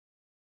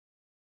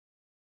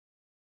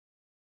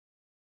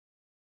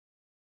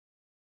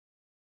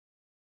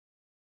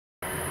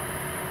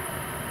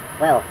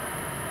Well,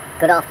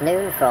 good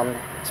afternoon from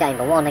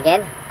Chamber 1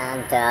 again,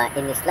 and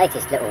in this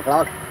latest little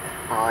vlog,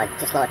 I'd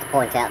just like to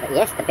point out that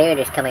yes, the period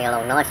is coming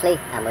along nicely,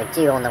 and we're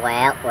due on the way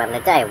out. We're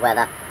having a day of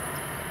weather,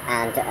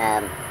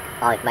 and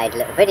I've made a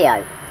little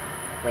video.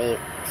 We're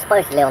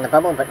supposedly on the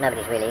bubble, but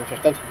nobody's really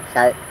interested,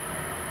 so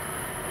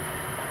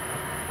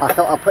I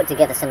thought I'll put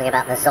together something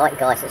about the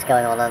zeitgeist that's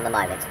going on at the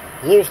moment.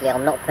 Usually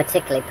I'm not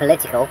particularly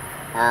political.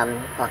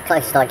 The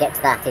closest I get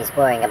to that is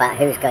worrying about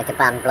who's going to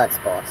ban blood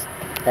sports.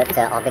 But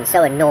I've been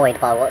so annoyed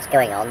by what's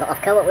going on that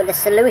I've come up with a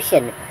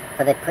solution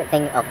for the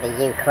thing of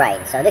the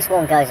Ukraine. So this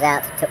one goes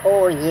out to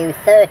all you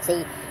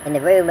 30 in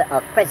the room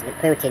of President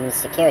Putin's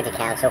Security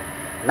Council.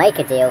 Make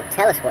a deal,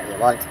 tell us what you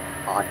want.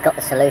 I've got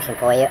the solution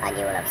for you and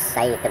you will have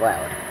saved the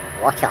world.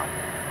 Watch on.